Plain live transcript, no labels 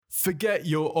Forget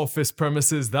your office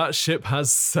premises, that ship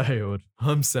has sailed.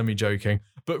 I'm semi-joking,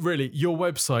 but really, your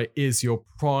website is your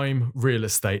prime real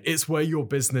estate. It's where your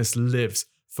business lives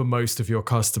for most of your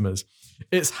customers.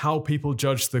 It's how people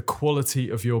judge the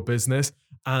quality of your business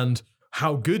and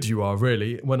how good you are,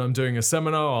 really. When I'm doing a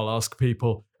seminar, I'll ask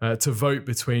people to vote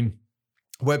between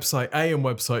website A and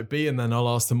website B, and then I'll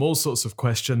ask them all sorts of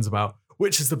questions about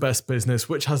which is the best business,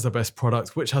 which has the best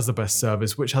product, which has the best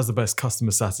service, which has the best customer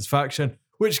satisfaction,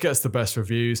 which gets the best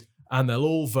reviews, and they'll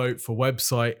all vote for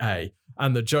website A.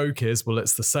 And the joke is, well,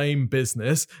 it's the same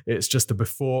business, it's just a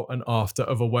before and after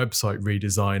of a website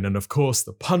redesign. And of course,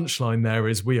 the punchline there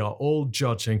is we are all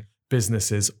judging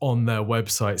businesses on their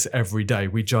websites every day.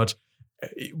 We judge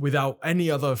without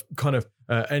any other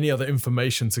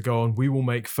information to go on. We will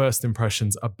make first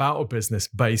impressions about a business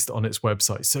based on its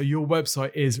website. So your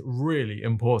website is really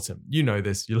important. You know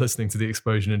this, you're listening to the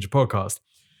Exposure Ninja podcast.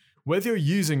 Whether you're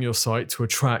using your site to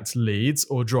attract leads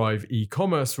or drive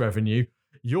e-commerce revenue,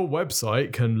 your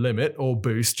website can limit or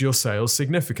boost your sales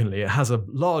significantly. It has a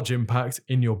large impact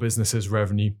in your business's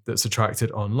revenue that's attracted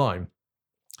online.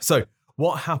 So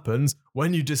what happens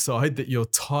when you decide that your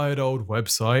tired old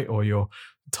website or your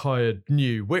tired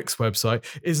new Wix website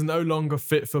is no longer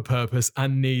fit for purpose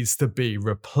and needs to be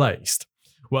replaced?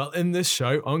 Well, in this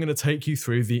show, I'm going to take you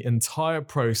through the entire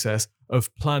process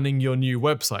of planning your new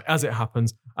website as it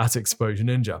happens at Exposure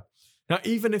Ninja. Now,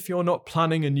 even if you're not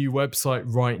planning a new website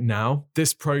right now,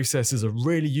 this process is a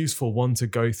really useful one to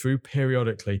go through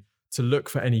periodically to look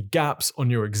for any gaps on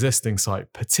your existing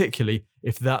site, particularly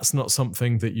if that's not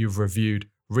something that you've reviewed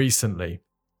recently.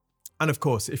 And of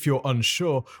course, if you're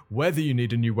unsure whether you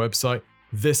need a new website,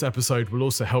 this episode will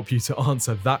also help you to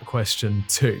answer that question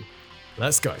too.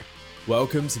 Let's go.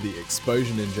 Welcome to the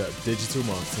Exposure Ninja Digital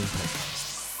Marketing Podcast.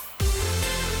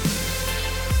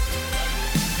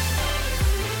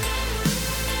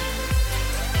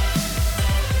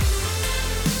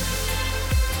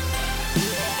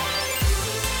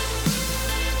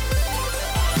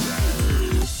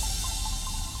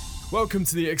 Welcome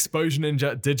to the Exposure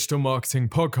Ninja Digital Marketing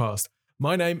Podcast.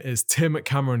 My name is Tim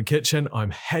Cameron Kitchen.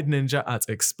 I'm head ninja at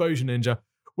Exposure Ninja,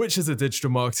 which is a digital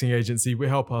marketing agency. We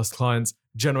help our clients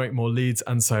generate more leads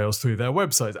and sales through their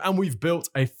websites. And we've built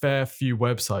a fair few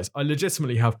websites. I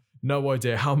legitimately have no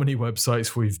idea how many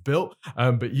websites we've built,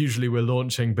 but usually we're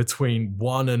launching between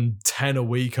 1 and 10 a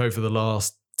week over the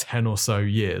last 10 or so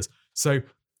years. So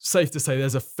safe to say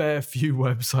there's a fair few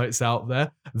websites out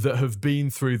there that have been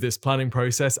through this planning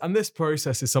process, and this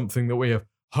process is something that we have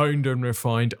honed and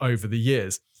refined over the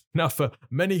years. Now, for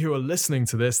many who are listening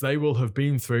to this, they will have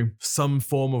been through some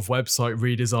form of website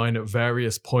redesign at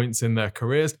various points in their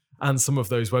careers, and some of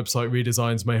those website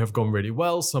redesigns may have gone really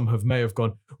well, some may have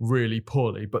gone really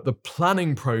poorly, but the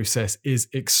planning process is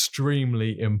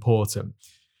extremely important.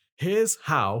 Here's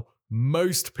how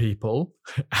most people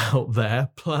out there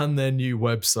plan their new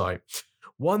website.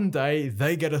 One day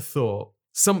they get a thought,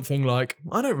 something like,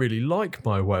 I don't really like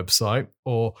my website,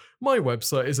 or my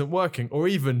website isn't working, or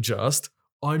even just,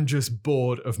 I'm just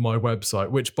bored of my website,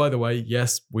 which, by the way,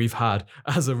 yes, we've had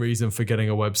as a reason for getting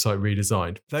a website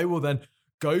redesigned. They will then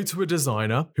go to a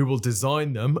designer who will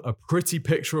design them a pretty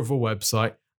picture of a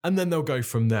website, and then they'll go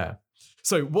from there.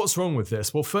 So what's wrong with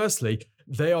this? Well, firstly,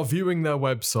 they are viewing their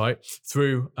website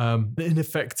through an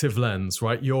ineffective lens,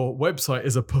 right? Your website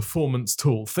is a performance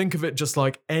tool. Think of it just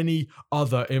like any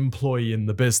other employee in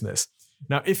the business.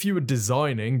 Now, if you were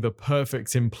designing the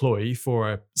perfect employee for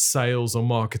a sales or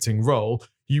marketing role,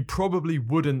 you probably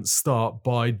wouldn't start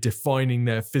by defining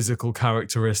their physical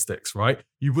characteristics, right?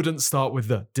 You wouldn't start with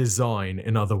the design,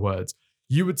 in other words.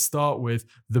 You would start with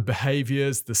the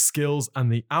behaviors, the skills, and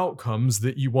the outcomes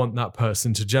that you want that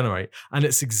person to generate. And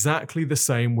it's exactly the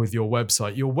same with your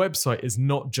website. Your website is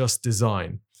not just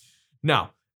design.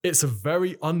 Now, it's a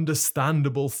very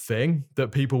understandable thing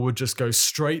that people would just go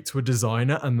straight to a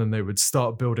designer and then they would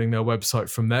start building their website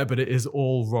from there, but it is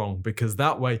all wrong because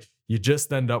that way you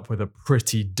just end up with a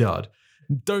pretty dud.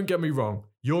 Don't get me wrong,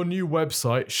 your new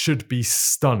website should be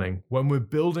stunning. When we're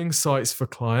building sites for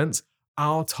clients,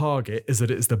 our target is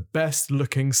that it's the best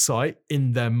looking site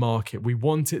in their market. We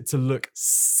want it to look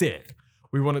sick.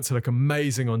 We want it to look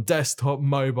amazing on desktop,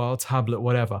 mobile, tablet,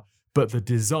 whatever. But the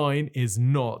design is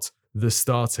not the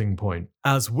starting point.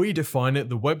 As we define it,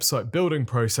 the website building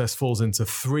process falls into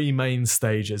 3 main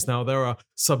stages. Now, there are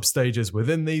sub-stages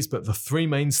within these, but the 3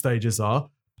 main stages are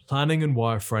planning and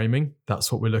wireframing.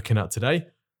 That's what we're looking at today.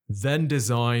 Then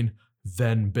design,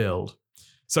 then build.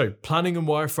 So planning and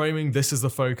wireframing, this is the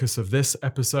focus of this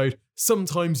episode.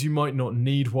 Sometimes you might not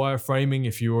need wireframing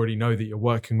if you already know that you're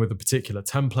working with a particular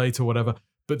template or whatever,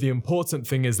 But the important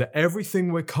thing is that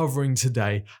everything we're covering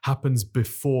today happens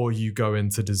before you go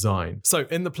into design. So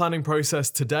in the planning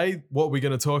process today, what we're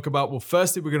going to talk about, well,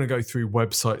 firstly, we're going to go through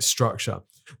website structure.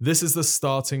 This is the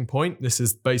starting point. This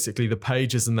is basically the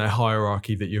pages and their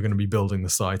hierarchy that you're going to be building the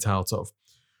site out of.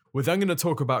 We're then going to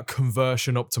talk about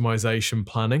conversion optimization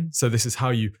planning. So this is how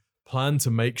you plan to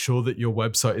make sure that your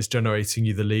website is generating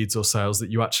you the leads or sales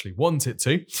that you actually want it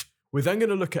to. We're then going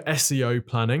to look at SEO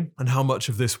planning and how much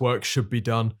of this work should be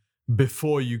done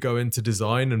before you go into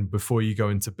design and before you go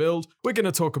into build. We're going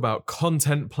to talk about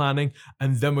content planning,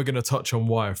 and then we're going to touch on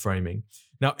wireframing.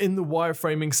 Now, in the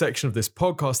wireframing section of this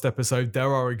podcast episode,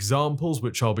 there are examples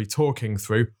which I'll be talking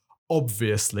through.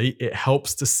 Obviously, it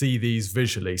helps to see these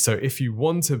visually. So if you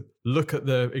want to look at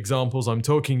the examples I'm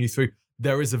talking you through,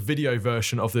 there is a video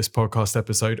version of this podcast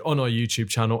episode on our YouTube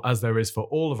channel, as there is for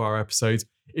all of our episodes.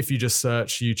 If you just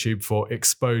search YouTube for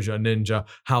Exposure Ninja,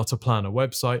 how to plan a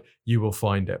website, you will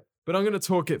find it. But I'm going to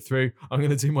talk it through. I'm going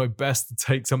to do my best to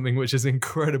take something which is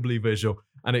incredibly visual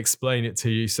and explain it to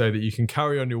you so that you can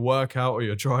carry on your workout or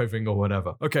your driving or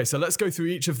whatever. Okay, so let's go through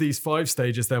each of these 5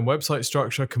 stages then: website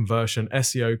structure, conversion,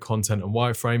 SEO, content, and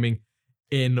wireframing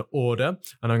in order.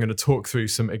 And I'm going to talk through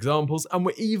some examples, and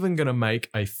we're even going to make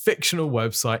a fictional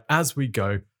website as we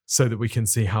go so that we can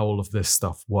see how all of this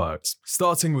stuff works.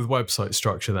 Starting with website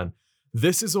structure then.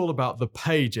 This is all about the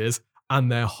pages and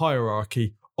their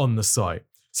hierarchy on the site.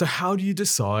 So how do you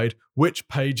decide which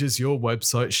pages your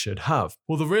website should have?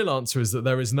 Well, the real answer is that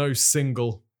there is no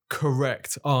single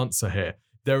correct answer here.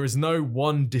 There is no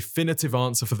one definitive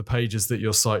answer for the pages that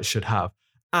your site should have.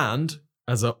 And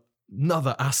as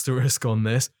another asterisk on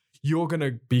this, you're going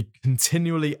to be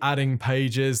continually adding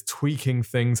pages, tweaking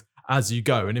things as you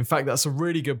go. And in fact, that's a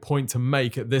really good point to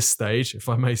make at this stage, if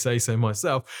I may say so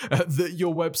myself, that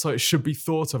your website should be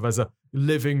thought of as a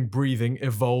living, breathing,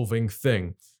 evolving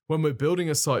thing. When we're building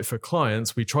a site for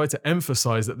clients, we try to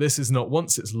emphasize that this is not,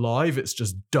 once it's live, it's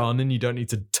just done and you don't need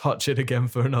to touch it again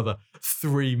for another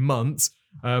 3 months.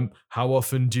 How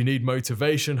often do you need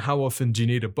motivation? How often do you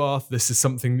need a bath? This is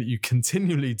something that you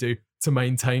continually do to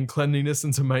maintain cleanliness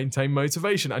and to maintain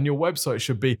motivation. And your website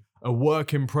should be a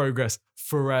work in progress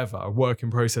forever, a work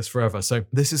in process forever. So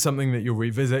this is something that you'll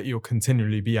revisit. You'll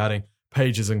continually be adding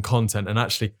pages and content. And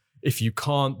actually, if you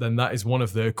can't, then that is one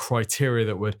of the criteria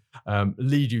that would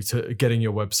lead you to getting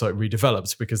your website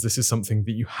redeveloped, because this is something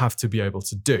that you have to be able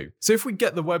to do. So if we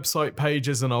get the website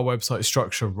pages and our website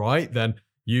structure right, then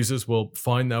users will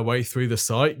find their way through the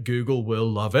site. Google will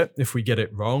love it. If we get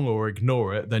it wrong or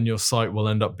ignore it, then your site will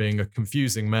end up being a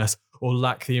confusing mess or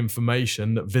lack the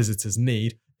information that visitors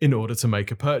need in order to make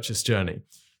a purchase journey.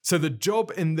 So the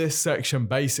job in this section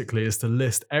basically is to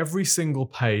list every single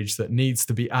page that needs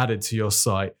to be added to your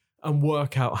site and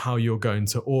work out how you're going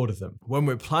to order them. When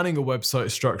we're planning a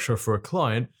website structure for a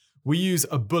client, we use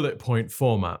a bullet point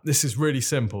format. This is really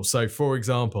simple. So for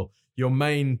example, your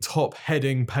main top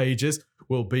heading pages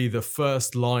will be the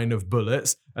first line of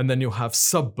bullets, and then you'll have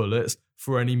sub-bullets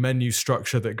for any menu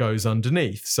structure that goes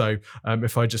underneath. So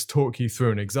if I just talk you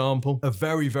through an example, a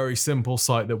very, very simple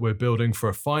site that we're building for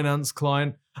a finance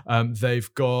client,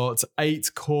 they've got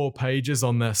 8 core pages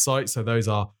on their site. So those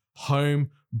are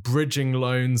home, bridging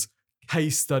loans,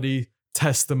 case study,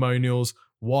 testimonials,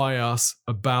 why us,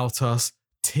 about us,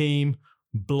 team,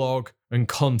 blog, and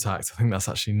contact. I think that's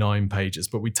actually 9 pages,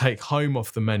 but we take home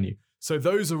off the menu. So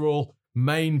those are all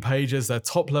main pages, they're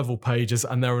top level pages,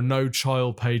 and there are no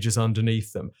child pages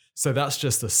underneath them. So that's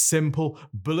just a simple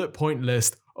bullet point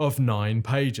list of 9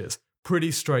 pages.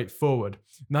 Pretty straightforward.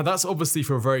 Now that's obviously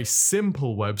for a very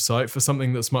simple website. For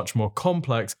something that's much more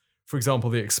complex, for example,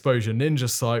 the Exposure Ninja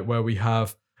site, where we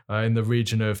have in the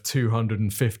region of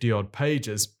 250 odd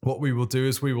pages, what we will do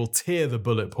is we will tier the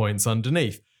bullet points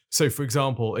underneath. So for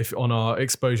example, if on our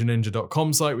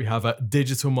exposureninja.com site, we have a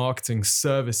digital marketing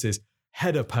services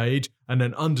header page, and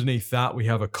then underneath that we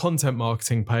have a content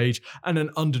marketing page, and then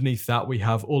underneath that we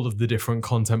have all of the different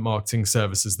content marketing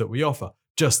services that we offer,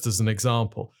 just as an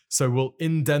example. So we'll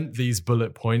indent these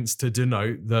bullet points to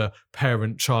denote the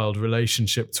parent-child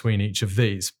relationship between each of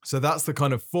these. So that's the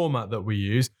kind of format that we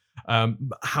use.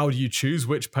 How do you choose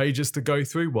which pages to go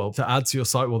through? Well, to add to your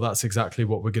site, well, that's exactly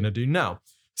what we're going to do now.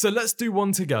 So let's do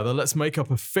one together. Let's make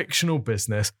up a fictional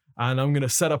business, and I'm going to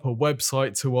set up a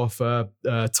website to offer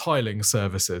tiling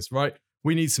services, right?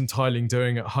 We need some tiling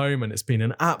doing at home, and it's been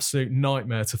an absolute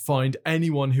nightmare to find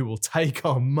anyone who will take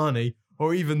our money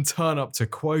or even turn up to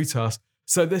quote us.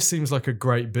 So this seems like a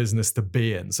great business to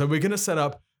be in. So we're going to set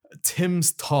up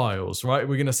Tim's Tiles, right?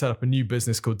 We're going to set up a new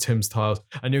business called Tim's Tiles,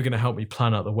 and you're going to help me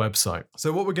plan out the website.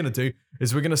 So what we're going to do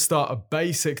is we're going to start a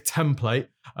basic template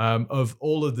of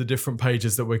all of the different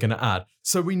pages that we're going to add.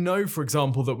 So we know, for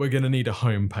example, that we're going to need a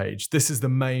home page. This is the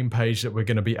main page that we're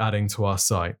going to be adding to our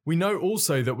site. We know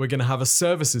also that we're going to have a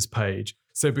services page.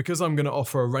 So because I'm going to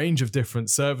offer a range of different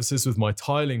services with my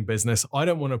tiling business, I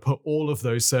don't want to put all of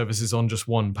those services on just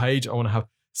one page. I want to have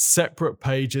separate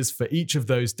pages for each of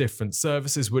those different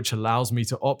services, which allows me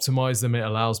to optimize them. It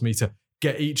allows me to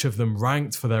get each of them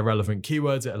ranked for their relevant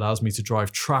keywords. It allows me to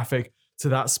drive traffic to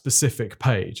that specific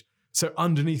page. So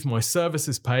underneath my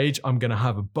services page, I'm going to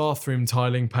have a bathroom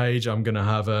tiling page. I'm going to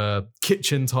have a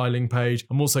kitchen tiling page.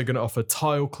 I'm also going to offer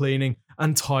tile cleaning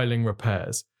and tiling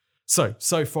repairs.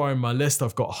 So far in my list,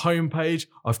 I've got a home page,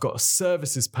 I've got a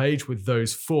services page with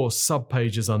those 4 sub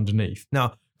pages underneath.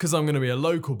 Now, because I'm going to be a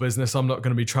local business, I'm not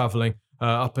going to be traveling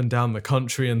up and down the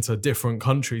country and to different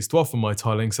countries to offer my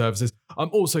tiling services.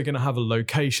 I'm also going to have a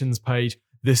locations page.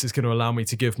 This is going to allow me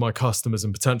to give my customers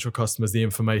and potential customers the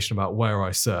information about where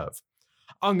I serve.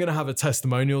 I'm going to have a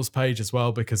testimonials page as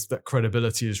well, because that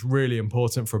credibility is really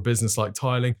important for a business like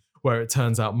tiling, where it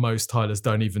turns out most tilers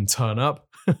don't even turn up.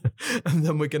 And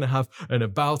then we're going to have an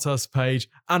About Us page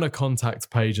and a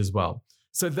contact page as well.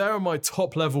 So there are my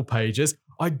top level pages.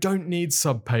 I don't need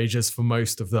sub pages for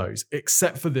most of those,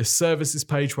 except for this services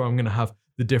page where I'm going to have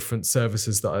the different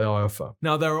services that I offer.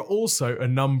 Now, there are also a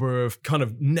number of kind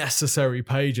of necessary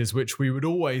pages which we would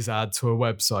always add to a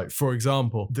website. For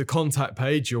example, the contact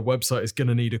page, your website is going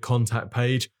to need a contact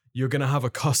page. You're going to have a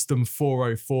custom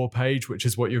 404 page, which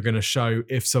is what you're going to show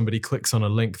if somebody clicks on a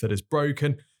link that is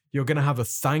broken. You're going to have a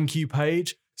thank you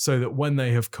page, so that when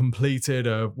they have completed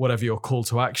whatever your call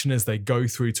to action is, they go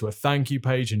through to a thank you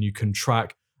page and you can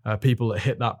track people that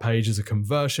hit that page as a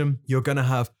conversion. You're going to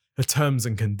have a terms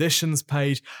and conditions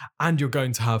page, and you're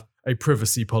going to have a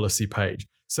privacy policy page.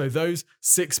 So those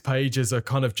 6 pages are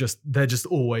kind of they're just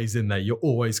always in there. You're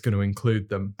always going to include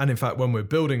them. And in fact, when we're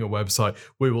building a website,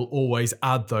 we will always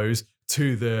add those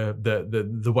to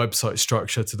the website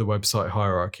structure, to the website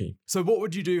hierarchy. So what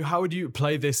would you do? How would you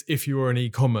play this if you were an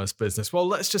e-commerce business? Well,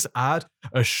 let's just add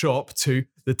a shop to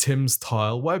the Tim's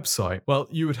Tile website. Well,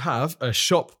 you would have a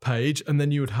shop page, and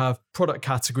then you would have product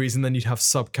categories, and then you'd have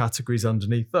subcategories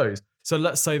underneath those. So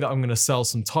let's say that I'm going to sell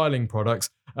some tiling products.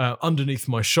 Underneath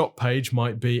my shop page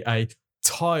might be a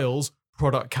tiles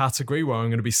product category where I'm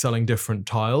going to be selling different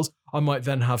tiles. I might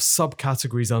then have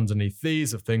subcategories underneath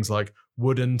these of things like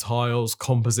wooden tiles,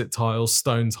 composite tiles,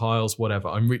 stone tiles, whatever.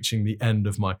 I'm reaching the end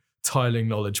of my tiling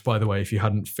knowledge, by the way, if you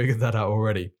hadn't figured that out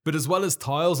already. But as well as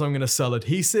tiles, I'm going to sell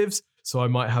adhesives. So I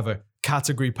might have a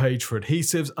category page for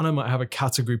adhesives, and I might have a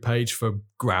category page for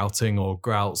grouting or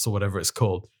grouts or whatever it's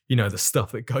called. You know, the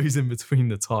stuff that goes in between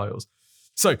the tiles.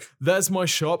 So there's my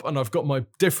shop, and I've got my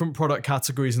different product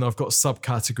categories, and I've got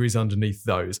subcategories underneath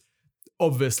those.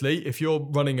 Obviously, if you're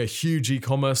running a huge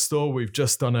e-commerce store, we've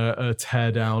just done a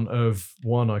teardown of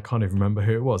one. I can't even remember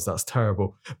who it was. That's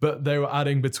terrible. But they were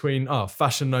adding between,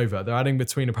 Fashion Nova. They're adding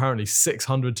between apparently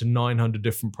 600 to 900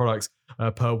 different products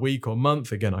per week or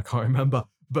month. Again, I can't remember.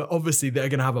 But obviously, they're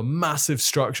going to have a massive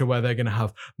structure where they're going to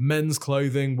have men's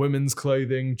clothing, women's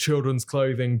clothing, children's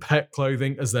clothing, pet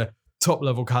clothing as their top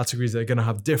level categories. They're going to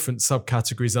have different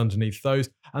subcategories underneath those.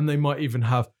 And they might even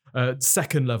have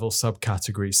second level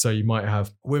subcategories. So you might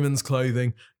have women's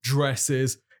clothing,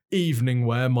 dresses, evening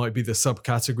wear might be the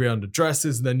subcategory under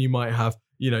dresses. And then you might have,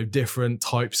 different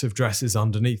types of dresses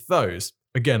underneath those.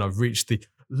 Again, I've reached the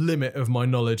limit of my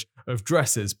knowledge of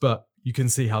dresses, but you can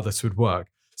see how this would work.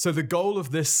 So the goal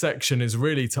of this section is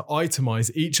really to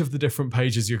itemize each of the different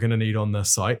pages you're going to need on their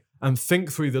site and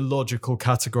think through the logical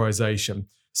categorization.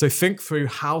 So think through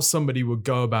how somebody would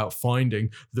go about finding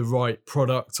the right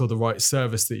product or the right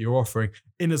service that you're offering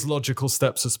in as logical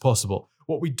steps as possible.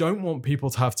 What we don't want people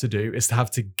to have to do is to have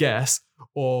to guess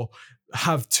or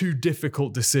have too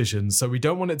difficult decisions. So we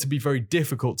don't want it to be very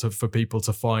difficult for people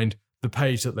to find the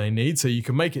page that they need. So you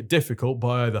can make it difficult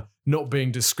by either not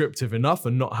being descriptive enough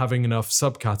and not having enough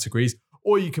subcategories,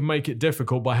 or you can make it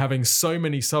difficult by having so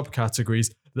many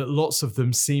subcategories that lots of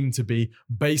them seem to be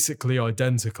basically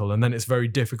identical. And then it's very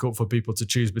difficult for people to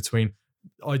choose between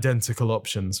identical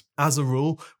options. As a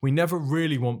rule, we never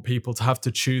really want people to have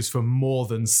to choose from more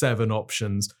than 7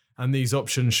 options. And these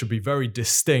options should be very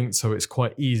distinct, so it's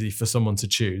quite easy for someone to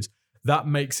choose. That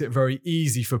makes it very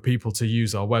easy for people to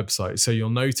use our website. So you'll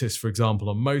notice, for example,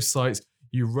 on most sites,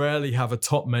 you rarely have a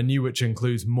top menu which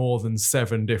includes more than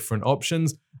 7 different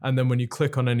options. And then when you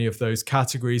click on any of those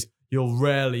categories, you'll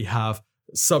rarely have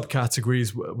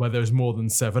subcategories where there's more than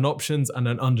 7 options. And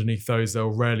then underneath those,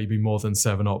 there'll rarely be more than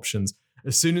 7 options.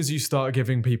 As soon as you start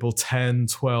giving people 10,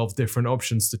 12 different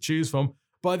options to choose from,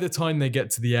 by the time they get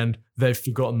to the end, they've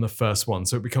forgotten the first one.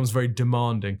 So it becomes very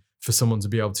demanding for someone to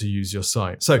be able to use your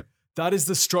site. So that is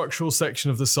the structural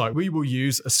section of the site. We will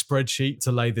use a spreadsheet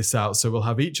to lay this out. So we'll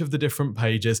have each of the different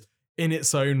pages in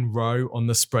its own row on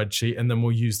the spreadsheet, and then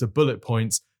we'll use the bullet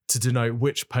points to denote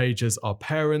which pages are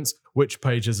parents, which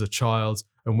pages are childs,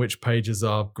 and which pages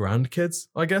are grandkids,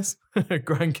 I guess.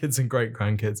 Grandkids and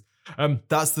great-grandkids.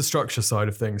 That's the structure side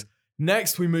of things.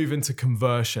 Next, we move into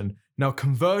conversion. Now,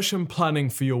 conversion planning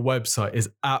for your website is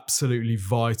absolutely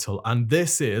vital, and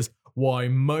this is why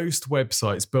most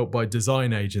websites built by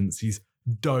design agencies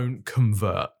don't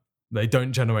convert. They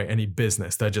don't generate any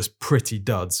business. They're just pretty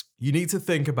duds. You need to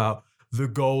think about the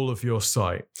goal of your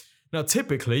site. Now,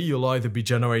 typically, you'll either be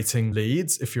generating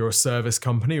leads if you're a service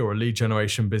company or a lead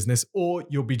generation business, or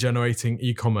you'll be generating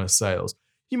e-commerce sales.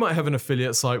 You might have an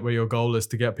affiliate site where your goal is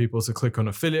to get people to click on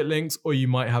affiliate links, or you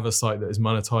might have a site that is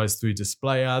monetized through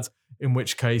display ads, in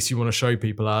which case you want to show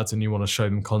people ads and you want to show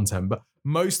them content. But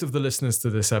most of the listeners to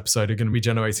this episode are going to be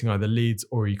generating either leads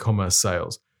or e-commerce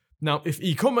sales. Now, if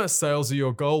e-commerce sales are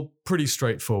your goal, pretty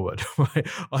straightforward, right?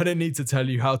 I don't need to tell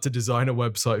you how to design a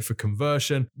website for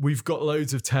conversion. We've got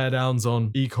loads of teardowns on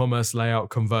e-commerce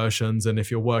layout conversions. And if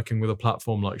you're working with a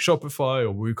platform like Shopify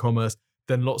or WooCommerce,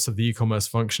 then lots of the e-commerce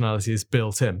functionality is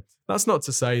built in. That's not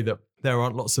to say that there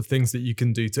aren't lots of things that you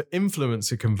can do to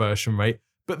influence a conversion rate,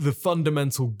 but the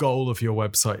fundamental goal of your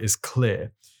website is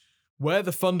clear. Where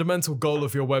the fundamental goal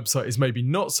of your website is maybe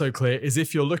not so clear is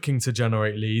if you're looking to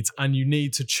generate leads and you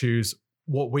need to choose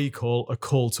what we call a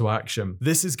call to action.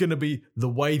 This is going to be the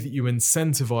way that you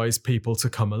incentivize people to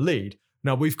come a lead.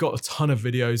 Now, we've got a ton of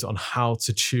videos on how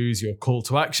to choose your call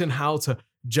to action, how to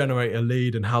generate a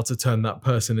lead, and how to turn that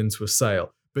person into a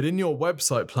sale. But in your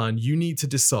website plan, you need to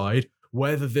decide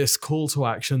whether this call to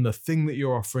action, the thing that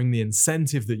you're offering, the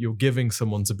incentive that you're giving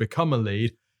someone to become a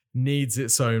lead, needs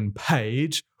its own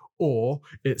page, or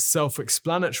it's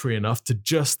self-explanatory enough to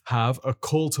just have a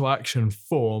call to action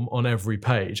form on every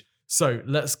page. So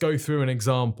let's go through an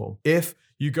example. If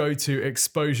you go to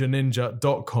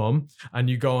exposureninja.com and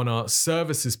you go on our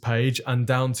services page and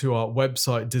down to our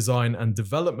website design and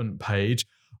development page,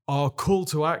 our call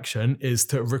to action is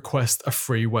to request a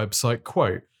free website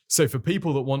quote. So for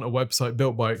people that want a website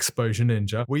built by Exposure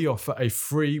Ninja, we offer a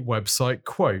free website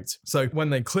quote. So when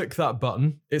they click that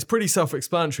button, it's pretty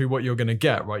self-explanatory what you're going to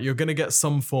get, right? You're going to get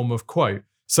some form of quote.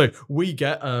 So we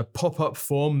get a pop-up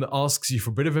form that asks you for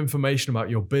a bit of information about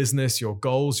your business, your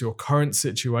goals, your current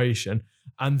situation.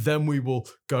 And then we will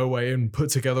go away and put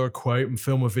together a quote and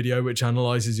film a video which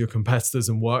analyzes your competitors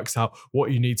and works out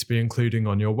what you need to be including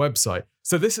on your website.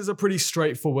 So this is a pretty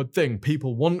straightforward thing.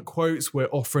 People want quotes, we're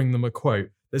offering them a quote.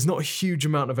 There's not a huge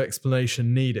amount of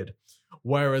explanation needed.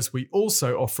 Whereas we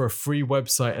also offer a free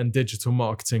website and digital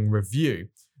marketing review.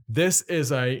 This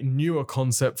is a newer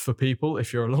concept for people.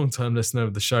 If you're a long-term listener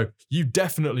of the show, you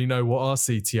definitely know what our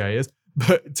CTA is.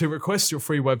 But to request your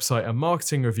free website and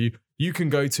marketing review, you can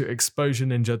go to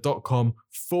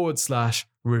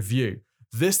exposureninja.com/review.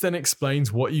 This then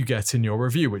explains what you get in your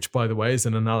review, which, by the way, is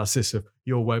an analysis of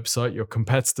your website, your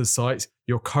competitors' sites,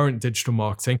 your current digital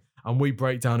marketing, and we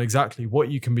break down exactly what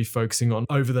you can be focusing on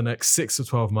over the next 6 to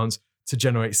 12 months to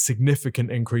generate significant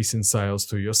increase in sales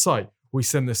through your site. We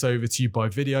send this over to you by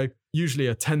video, usually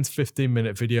a 10 to 15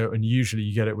 minute video, and usually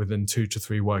you get it within 2 to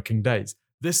 3 working days.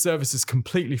 This service is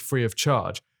completely free of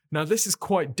charge. Now, this is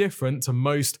quite different to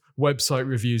most website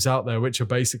reviews out there, which are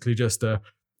basically just an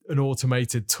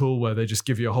automated tool where they just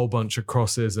give you a whole bunch of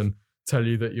crosses and tell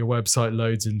you that your website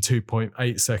loads in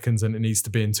 2.8 seconds and it needs to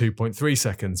be in 2.3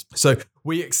 seconds. So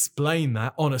we explain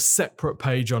that on a separate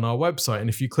page on our website. And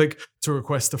if you click to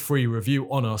request a free review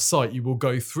on our site, you will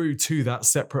go through to that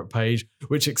separate page,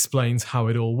 which explains how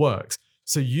it all works.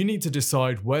 So you need to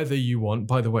decide whether you want,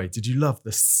 by the way, did you love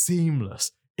the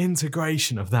seamless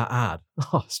integration of that ad?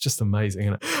 Oh, it's just amazing,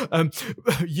 isn't it?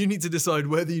 You need to decide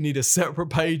whether you need a separate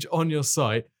page on your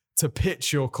site to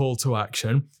pitch your call to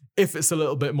action. If it's a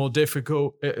little bit more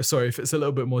difficult, if it's a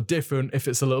little bit more different, if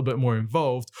it's a little bit more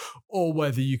involved, or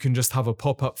whether you can just have a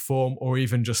pop-up form or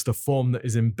even just a form that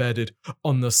is embedded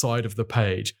on the side of the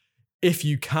page. If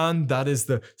you can, that is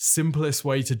the simplest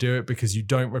way to do it because you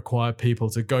don't require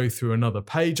people to go through another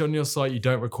page on your site. You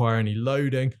don't require any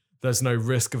loading. There's no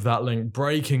risk of that link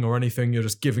breaking or anything. You're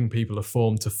just giving people a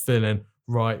form to fill in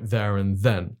right there and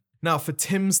then. Now, for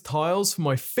Tim's Tiles, for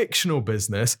my fictional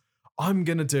business, I'm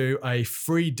going to do a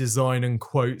free design and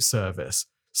quote service.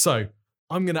 So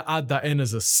I'm going to add that in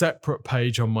as a separate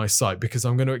page on my site because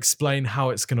I'm going to explain how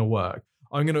it's going to work.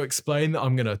 I'm going to explain that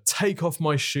I'm going to take off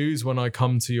my shoes when I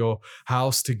come to your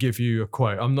house to give you a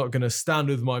quote. I'm not going to stand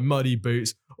with my muddy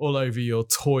boots all over your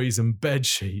toys and bed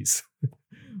sheets.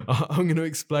 I'm going to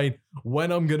explain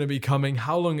when I'm going to be coming,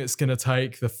 how long it's going to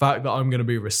take, the fact that I'm going to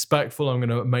be respectful, I'm going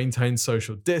to maintain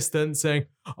social distancing,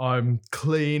 I'm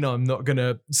clean, I'm not going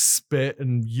to spit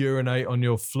and urinate on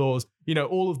your floors.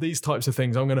 All of these types of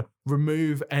things. I'm going to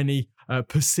remove any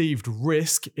perceived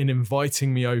risk in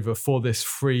inviting me over for this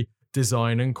free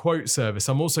design and quote service.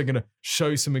 I'm also going to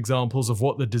show some examples of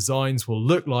what the designs will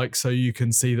look like so you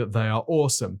can see that they are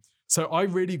awesome. So I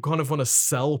really kind of want to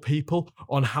sell people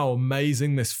on how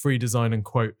amazing this free design and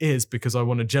quote is, because I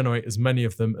want to generate as many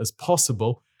of them as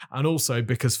possible. And also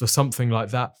because for something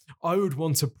like that, I would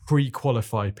want to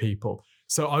pre-qualify people.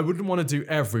 So I wouldn't want to do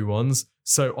everyone's.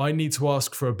 So I need to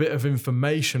ask for a bit of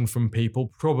information from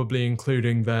people, probably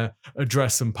including their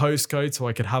address and postcode, so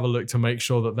I could have a look to make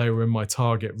sure that they were in my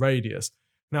target radius.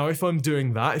 Now, if I'm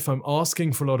doing that, if I'm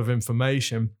asking for a lot of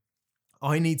information,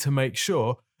 I need to make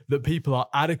sure that people are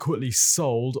adequately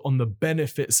sold on the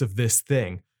benefits of this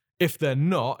thing. If they're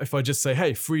not, if I just say,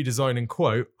 hey, free design and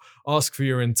quote, ask for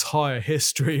your entire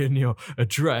history and your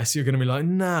address, you're going to be like,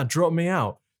 nah, drop me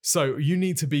out. So you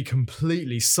need to be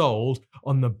completely sold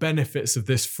on the benefits of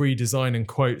this free design and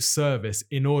quote service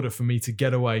in order for me to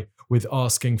get away with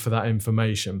asking for that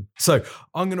information. So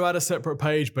I'm going to add a separate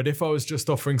page, but if I was just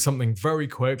offering something very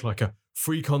quick, like a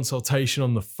free consultation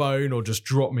on the phone or just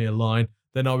drop me a line,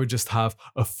 then I would just have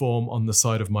a form on the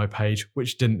side of my page,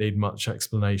 which didn't need much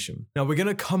explanation. Now we're going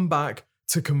to come back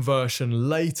to conversion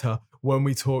later when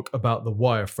we talk about the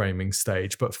wireframing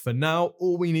stage. But for now,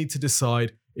 all we need to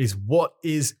decide is what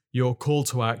is your call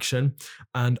to action,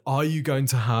 and are you going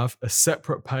to have a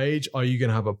separate page? Are you going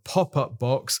to have a pop-up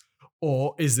box,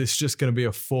 or is this just going to be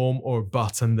a form or a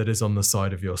button that is on the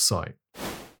side of your site?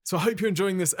 So I hope you're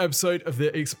enjoying this episode of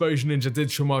the Exposure Ninja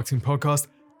Digital Marketing Podcast.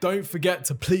 Don't forget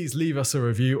to please leave us a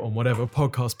review on whatever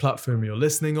podcast platform you're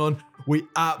listening on. We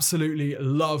absolutely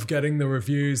love getting the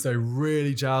reviews. They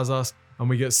really jazz us, and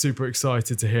we get super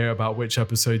excited to hear about which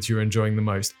episodes you're enjoying the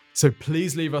most. So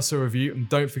please leave us a review, and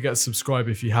don't forget to subscribe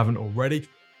if you haven't already.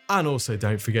 And also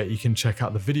don't forget you can check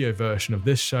out the video version of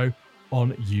this show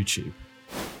on YouTube.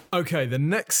 Okay, the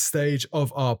next stage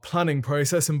of our planning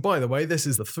process, and by the way, this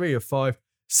is the 3 of 5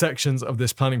 sections of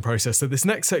this planning process. So this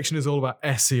next section is all about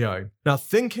SEO. Now,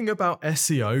 thinking about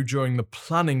SEO during the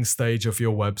planning stage of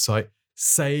your website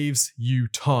saves you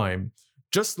time.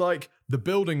 Just like the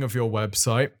building of your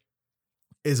website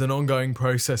is an ongoing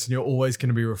process and you're always going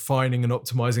to be refining and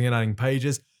optimizing and adding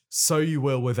pages, so you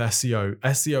will with SEO.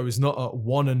 SEO is not a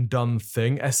one and done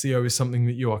thing. SEO is something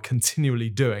that you are continually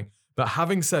doing. But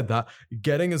having said that,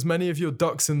 getting as many of your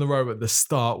ducks in the row at the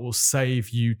start will save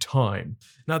you time.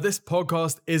 Now, this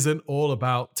podcast isn't all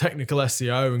about technical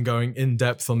SEO and going in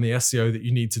depth on the SEO that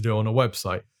you need to do on a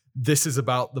website. This is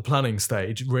about the planning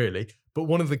stage, really. But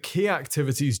one of the key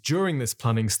activities during this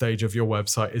planning stage of your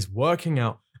website is working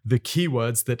out the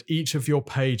keywords that each of your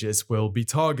pages will be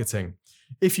targeting.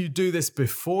 If you do this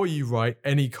before you write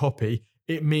any copy,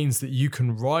 it means that you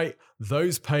can write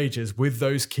those pages with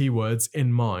those keywords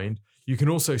in mind. You can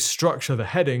also structure the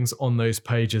headings on those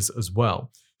pages as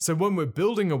well. So when we're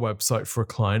building a website for a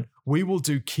client, we will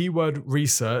do keyword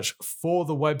research for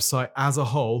the website as a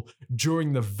whole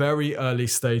during the very early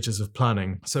stages of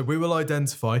planning. So we will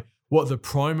identify what the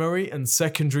primary and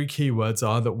secondary keywords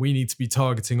are that we need to be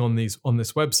targeting on this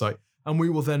website. And we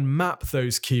will then map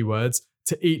those keywords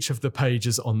to each of the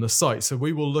pages on the site. So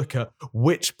we will look at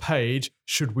which page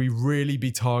should we really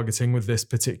be targeting with this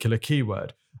particular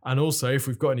keyword. And also, if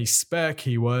we've got any spare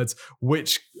keywords,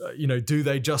 which, do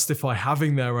they justify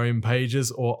having their own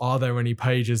pages, or are there any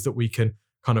pages that we can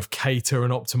kind of cater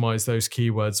and optimize those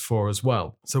keywords for as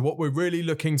well? So what we're really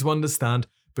looking to understand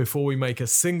before we make a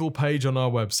single page on our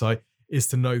website is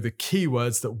to know the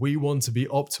keywords that we want to be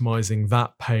optimizing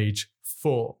that page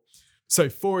for. So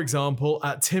for example,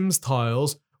 at Tim's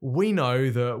Tiles, we know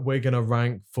that we're going to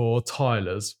rank for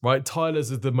tilers, right?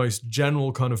 Tilers is the most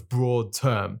general kind of broad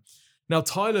term. Now,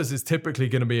 tilers is typically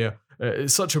going to be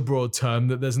it's such a broad term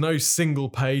that there's no single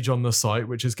page on the site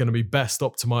which is going to be best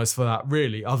optimized for that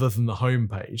really, other than the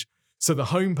homepage. So the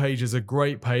homepage is a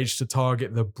great page to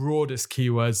target the broadest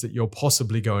keywords that you're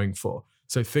possibly going for.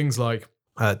 So things like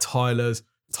tilers,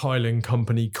 tiling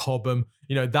company, Cobham,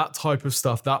 that type of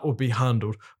stuff, that will be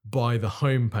handled by the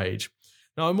homepage.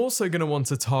 Now, I'm also going to want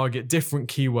to target different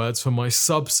keywords for my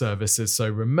sub-services. So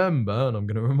remember, and I'm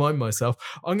going to remind myself,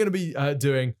 I'm going to be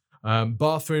doing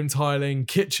bathroom tiling,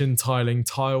 kitchen tiling,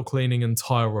 tile cleaning, and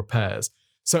tile repairs.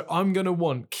 So I'm going to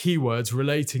want keywords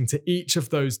relating to each of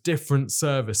those different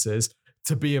services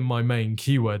to be in my main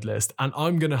keyword list. And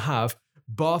I'm going to have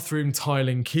bathroom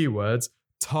tiling keywords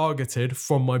targeted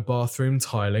from my bathroom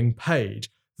tiling page.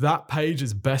 That page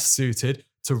is best suited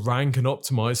to rank and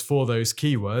optimize for those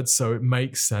keywords. So it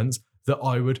makes sense that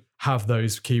I would have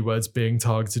those keywords being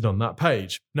targeted on that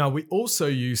page. Now, we also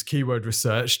use keyword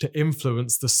research to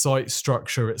influence the site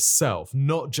structure itself,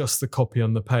 not just the copy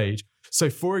on the page. So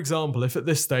for example, if at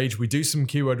this stage we do some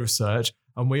keyword research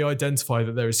and we identify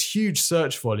that there is huge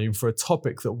search volume for a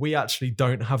topic that we actually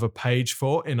don't have a page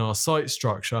for in our site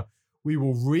structure, we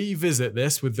will revisit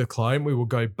this with the client. We will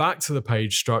go back to the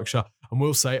page structure and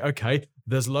we'll say, okay,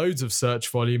 there's loads of search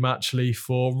volume actually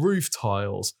for roof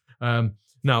tiles.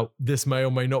 Now, this may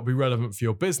or may not be relevant for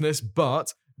your business,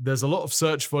 but there's a lot of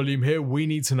search volume here. We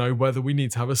need to know whether we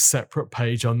need to have a separate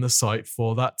page on the site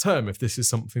for that term. If this is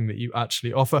something that you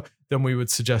actually offer, then we would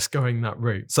suggest going that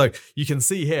route. So you can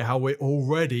see here how we're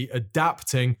already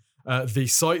adapting the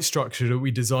site structure that we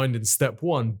designed in step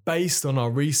 1 based on our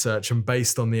research and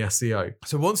based on the SEO.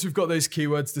 So once we've got those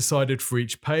keywords decided for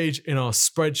each page in our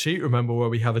spreadsheet, remember where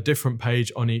we have a different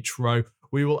page on each row,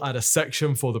 we will add a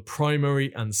section for the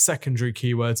primary and secondary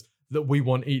keywords that we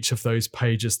want each of those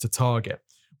pages to target.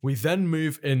 We then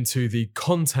move into the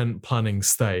content planning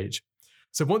stage.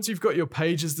 So once you've got your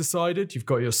pages decided, you've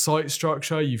got your site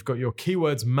structure, you've got your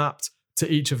keywords mapped to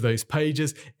each of those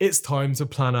pages, it's time to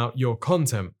plan out your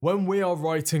content. When we are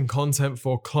writing content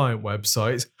for client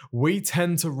websites, we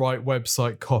tend to write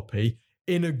website copy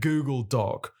in a Google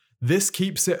Doc. This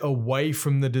keeps it away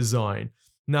from the design.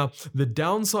 Now, the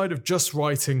downside of just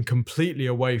writing completely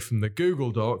away from the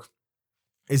Google Doc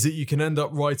is that you can end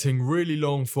up writing really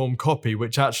long form copy,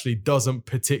 which actually doesn't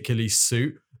particularly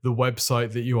suit the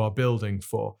website that you are building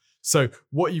for. So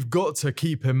what you've got to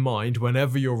keep in mind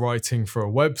whenever you're writing for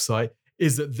a website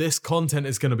is that this content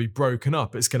is going to be broken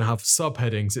up. It's going to have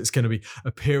subheadings. It's going to be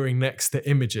appearing next to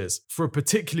images. For a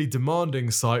particularly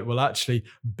demanding site, we'll actually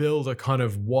build a kind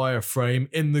of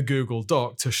wireframe in the Google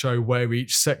Doc to show where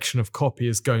each section of copy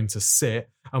is going to sit.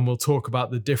 And we'll talk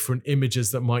about the different images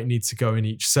that might need to go in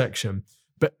each section.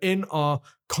 But in our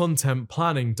content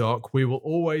planning doc, we will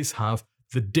always have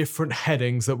the different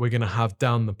headings that we're going to have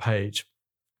down the page.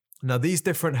 Now, these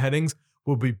different headings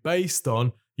will be based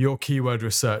on your keyword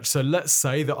research. So let's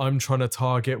say that I'm trying to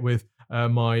target with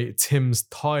my Tim's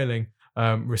tiling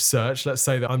research. Let's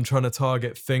say that I'm trying to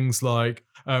target things like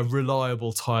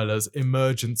reliable tilers,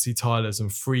 emergency tilers,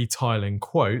 and free tiling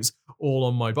quotes all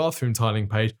on my bathroom tiling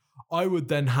page. I would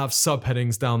then have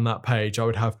subheadings down that page. I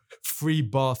would have free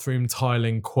bathroom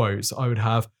tiling quotes. I would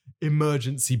have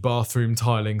emergency bathroom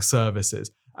tiling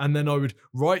services. And then I would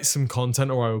write some content,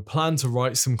 or I would plan to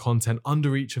write some content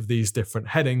under each of these different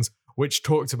headings, which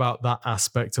talked about that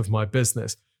aspect of my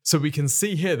business. So we can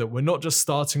see here that we're not just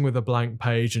starting with a blank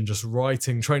page and just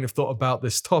writing train of thought about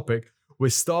this topic. We're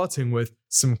starting with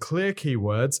some clear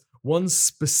keywords, one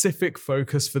specific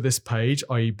focus for this page,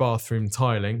 i.e. bathroom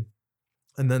tiling,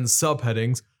 and then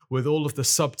subheadings with all of the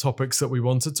subtopics that we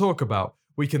want to talk about.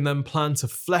 We can then plan to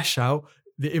flesh out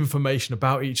the information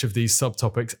about each of these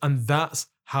subtopics, and that's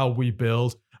how we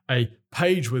build a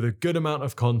page with a good amount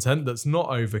of content that's not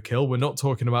overkill. We're not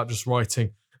talking about just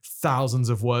writing thousands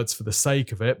of words for the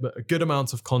sake of it, but a good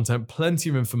amount of content, plenty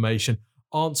of information,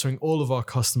 answering all of our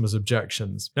customers'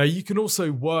 objections. Now, you can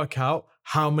also work out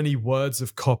how many words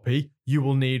of copy you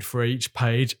will need for each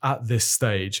page at this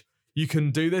stage. You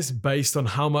can do this based on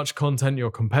how much content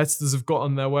your competitors have got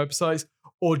on their websites,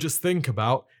 or just think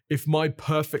about if my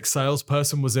perfect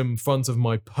salesperson was in front of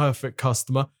my perfect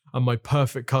customer and my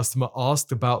perfect customer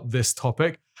asked about this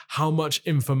topic, how much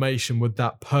information would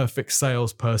that perfect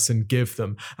salesperson give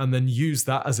them? And then use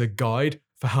that as a guide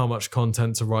for how much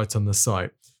content to write on the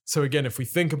site. So again, if we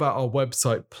think about our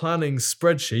website planning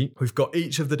spreadsheet, we've got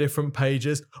each of the different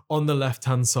pages on the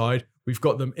left-hand side. We've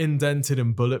got them indented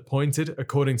and bullet pointed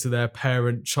according to their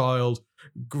parent, child,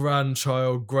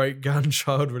 grandchild,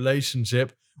 great-grandchild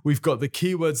relationship. We've got the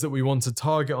keywords that we want to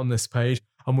target on this page,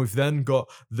 and we've then got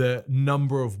the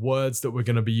number of words that we're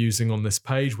going to be using on this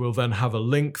page. We'll then have a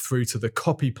link through to the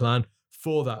copy plan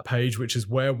for that page, which is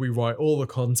where we write all the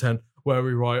content, where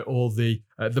we write all the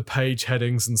page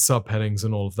headings and subheadings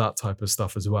and all of that type of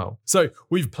stuff as well. So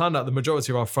we've planned out the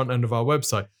majority of our front end of our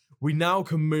website. We now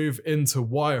can move into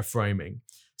wireframing.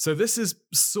 So this is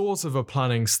sort of a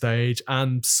planning stage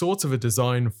and sort of a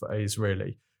design phase,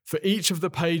 really. For each of the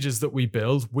pages that we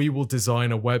build, we will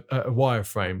design a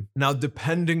wireframe. Now,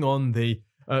 depending on the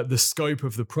scope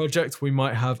of the project, we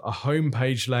might have a home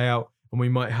page layout, and we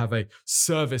might have a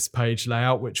service page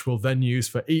layout, which we'll then use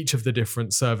for each of the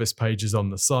different service pages on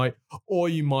the site. Or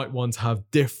you might want to have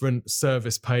different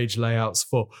service page layouts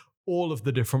for all of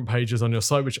the different pages on your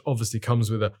site, which obviously comes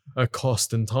with a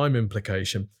cost and time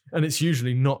implication, and it's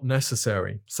usually not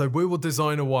necessary. So we will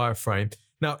design a wireframe.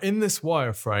 Now, in this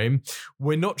wireframe,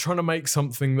 we're not trying to make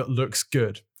something that looks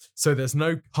good. So there's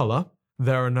no color,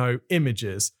 there are no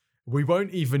images. We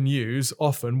won't even use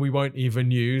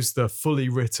the fully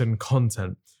written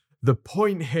content. The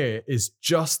point here is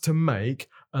just to make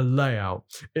a layout.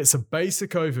 It's a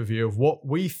basic overview of what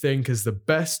we think is the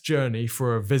best journey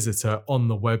for a visitor on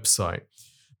the website.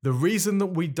 The reason that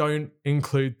we don't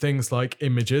include things like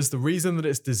images, the reason that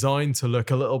it's designed to look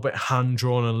a little bit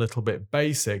hand-drawn and a little bit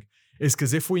basic, is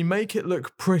because if we make it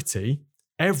look pretty,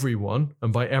 everyone,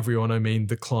 and by everyone I mean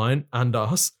the client and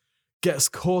us, gets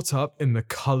caught up in the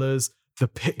colors, the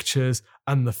pictures,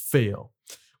 and the feel.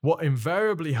 What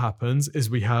invariably happens is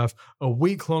we have a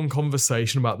week-long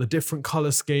conversation about the different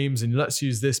color schemes and let's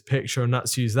use this picture and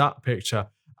let's use that picture.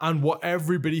 And what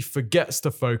everybody forgets to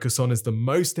focus on is the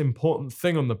most important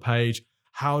thing on the page.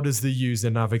 How does the user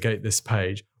navigate this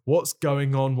page? What's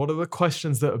going on? What are the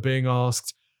questions that are being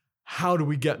asked? How do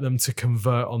we get them to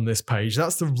convert on this page?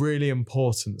 That's the really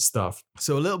important stuff.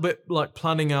 So a little bit like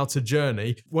planning out a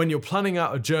journey. When you're planning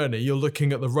out a journey, you're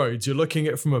looking at the roads. You're looking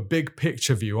at it from a big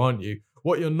picture view, aren't you?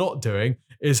 What you're not doing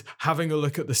is having a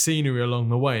look at the scenery along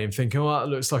the way and thinking, oh, that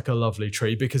looks like a lovely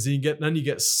tree, because then you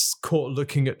get caught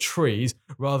looking at trees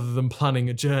rather than planning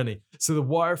a journey. So the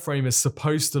wireframe is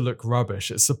supposed to look rubbish.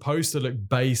 It's supposed to look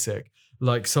basic,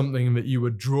 like something that you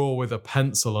would draw with a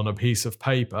pencil on a piece of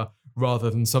paper rather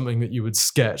than something that you would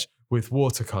sketch with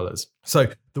watercolors.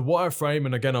 So the wireframe,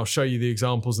 and again, I'll show you the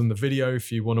examples in the video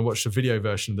if you want to watch the video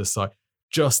version of this site,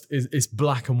 just it's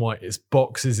black and white, it's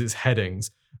boxes, it's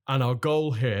headings. And our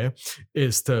goal here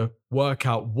is to work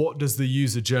out what does the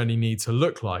user journey need to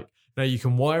look like. Now you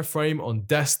can wireframe on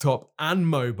desktop and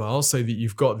mobile so that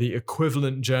you've got the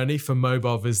equivalent journey for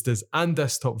mobile visitors and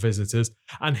desktop visitors.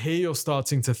 And here you're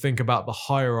starting to think about the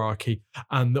hierarchy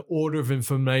and the order of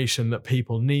information that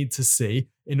people need to see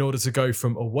in order to go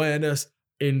from awareness,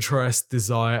 interest,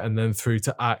 desire, and then through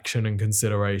to action and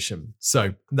consideration.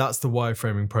 So that's the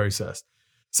wireframing process.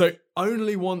 So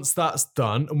only once that's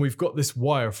done, and we've got this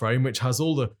wireframe, which has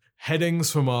all the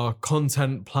headings from our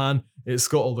content plan, it's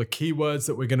got all the keywords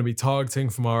that we're going to be targeting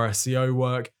from our SEO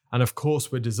work, and of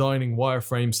course we're designing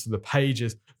wireframes for the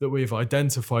pages that we've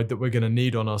identified that we're going to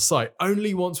need on our site.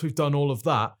 Only once we've done all of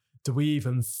that do we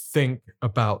even think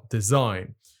about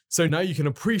design. So now you can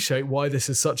appreciate why this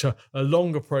is such a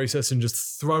longer process than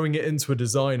just throwing it into a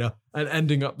designer and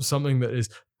ending up with something that is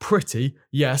pretty,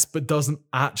 yes, but doesn't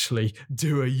actually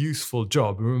do a useful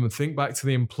job. Remember, think back to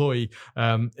the employee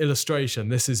illustration.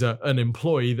 This is an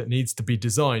employee that needs to be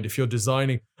designed. If you're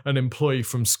designing an employee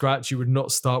from scratch, you would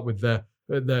not start with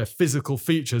their physical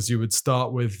features. You would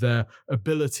start with their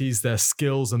abilities, their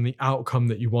skills, and the outcome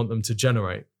that you want them to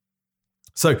generate.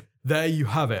 So there you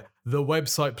have it, the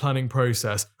website planning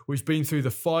process. We've been through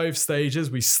the 5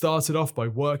 stages. We started off by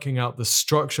working out the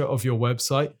structure of your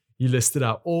website. You listed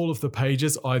out all of the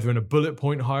pages, either in a bullet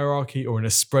point hierarchy or in a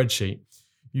spreadsheet.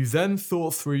 You then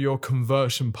thought through your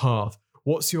conversion path.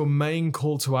 What's your main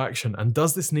call to action? And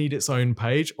does this need its own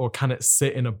page, or can it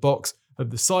sit in a box at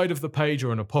the side of the page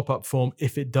or in a pop-up form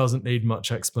if it doesn't need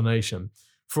much explanation?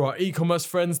 For our e-commerce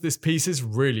friends, this piece is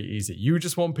really easy. You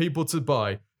just want people to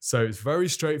buy. So it's very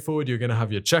straightforward. You're going to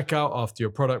have your checkout after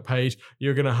your product page.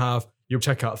 You're going to have your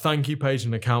checkout thank you page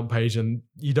and account page, and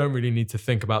you don't really need to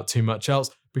think about too much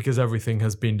else because everything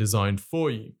has been designed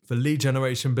for you. For lead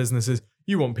generation businesses,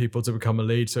 you want people to become a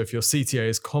lead. So if your CTA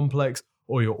is complex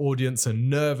or your audience are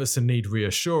nervous and need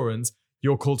reassurance,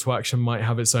 your call to action might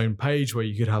have its own page where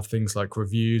you could have things like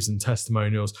reviews and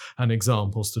testimonials and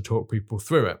examples to talk people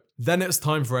through it. Then it's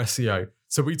time for SEO.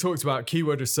 So we talked about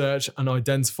keyword research and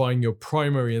identifying your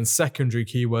primary and secondary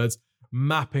keywords,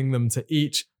 mapping them to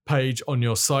each page on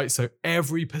your site. So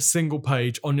every single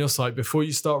page on your site, before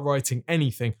you start writing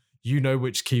anything, you know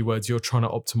which keywords you're trying to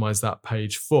optimize that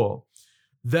page for.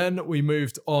 Then we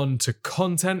moved on to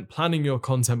content, planning your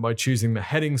content by choosing the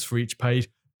headings for each page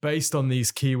based on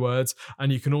these keywords.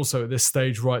 And you can also at this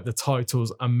stage write the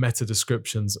titles and meta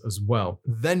descriptions as well.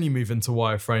 Then you move into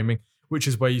wireframing, which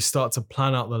is where you start to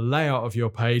plan out the layout of your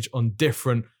page on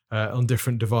different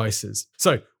devices.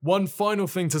 So one final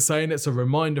thing to say, and it's a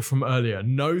reminder from earlier,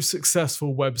 no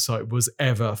successful website was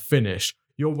ever finished.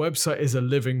 Your website is a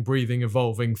living, breathing,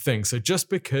 evolving thing. So just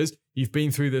because you've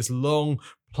been through this long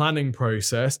planning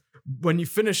process, when you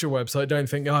finish your website, don't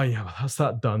think, oh yeah, well, that's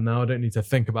that done now. I don't need to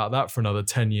think about that for another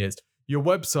 10 years. Your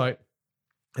website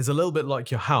is a little bit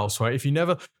like your house, right? If you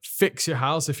never fix your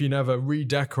house, if you never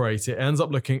redecorate it, it ends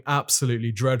up looking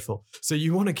absolutely dreadful. So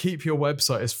you want to keep your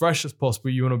website as fresh as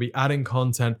possible. You want to be adding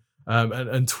content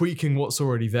and tweaking what's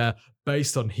already there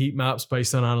based on heat maps,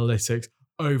 based on analytics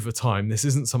over time. This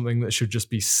isn't something that should just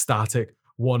be static,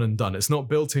 one and done. It's not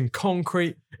built in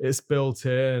concrete. It's built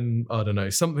in, I don't know,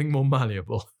 something more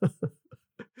malleable.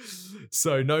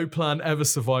 So no plan ever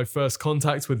survived first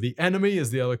contact with the enemy, is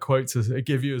the other quote to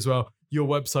give you as well. Your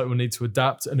website will need to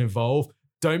adapt and evolve.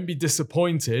 Don't be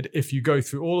disappointed if you go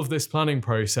through all of this planning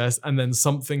process and then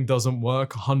something doesn't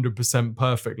work 100%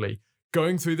 perfectly.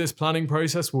 Going through this planning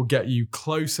process will get you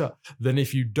closer than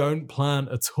if you don't plan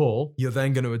at all. You're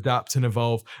then going to adapt and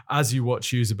evolve as you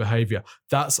watch user behavior.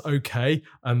 That's okay,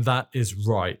 and that is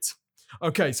right.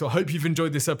 Okay, so I hope you've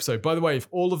enjoyed this episode. By the way, if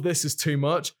all of this is too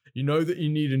much, you know that you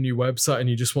need a new website and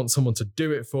you just want someone to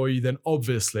do it for you, then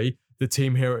obviously the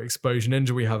team here at Exposure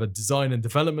Ninja, we have a design and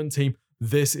development team.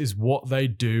 This is what they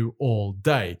do all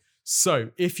day. So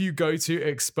if you go to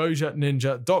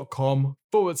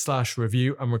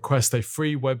exposureninja.com/review and request a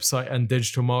free website and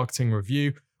digital marketing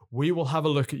review, we will have a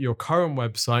look at your current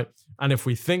website. And if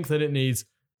we think that it needs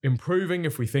improving,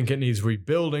 if we think it needs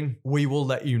rebuilding, we will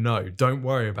let you know. Don't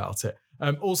worry about it.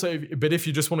 But if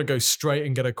you just want to go straight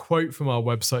and get a quote from our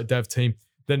website dev team,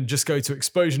 then just go to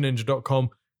exposureninja.com,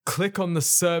 click on the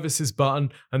services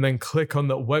button, and then click on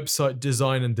the website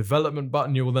design and development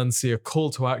button. You will then see a call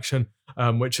to action,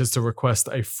 which is to request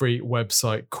a free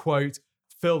website quote.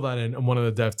 Fill that in, and one of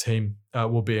the dev team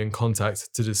will be in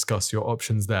contact to discuss your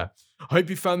options there. I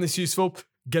hope you found this useful.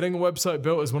 Getting a website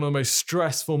built is one of the most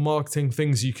stressful marketing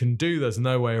things you can do. There's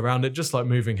no way around it, just like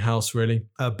moving house, really.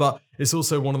 But it's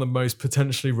also one of the most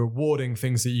potentially rewarding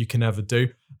things that you can ever do.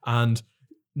 And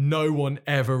no one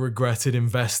ever regretted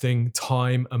investing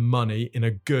time and money in a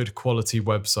good quality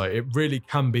website. It really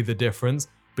can be the difference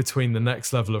between the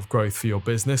next level of growth for your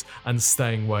business and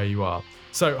staying where you are.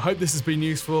 So I hope this has been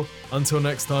useful. Until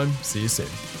next time, see you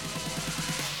soon.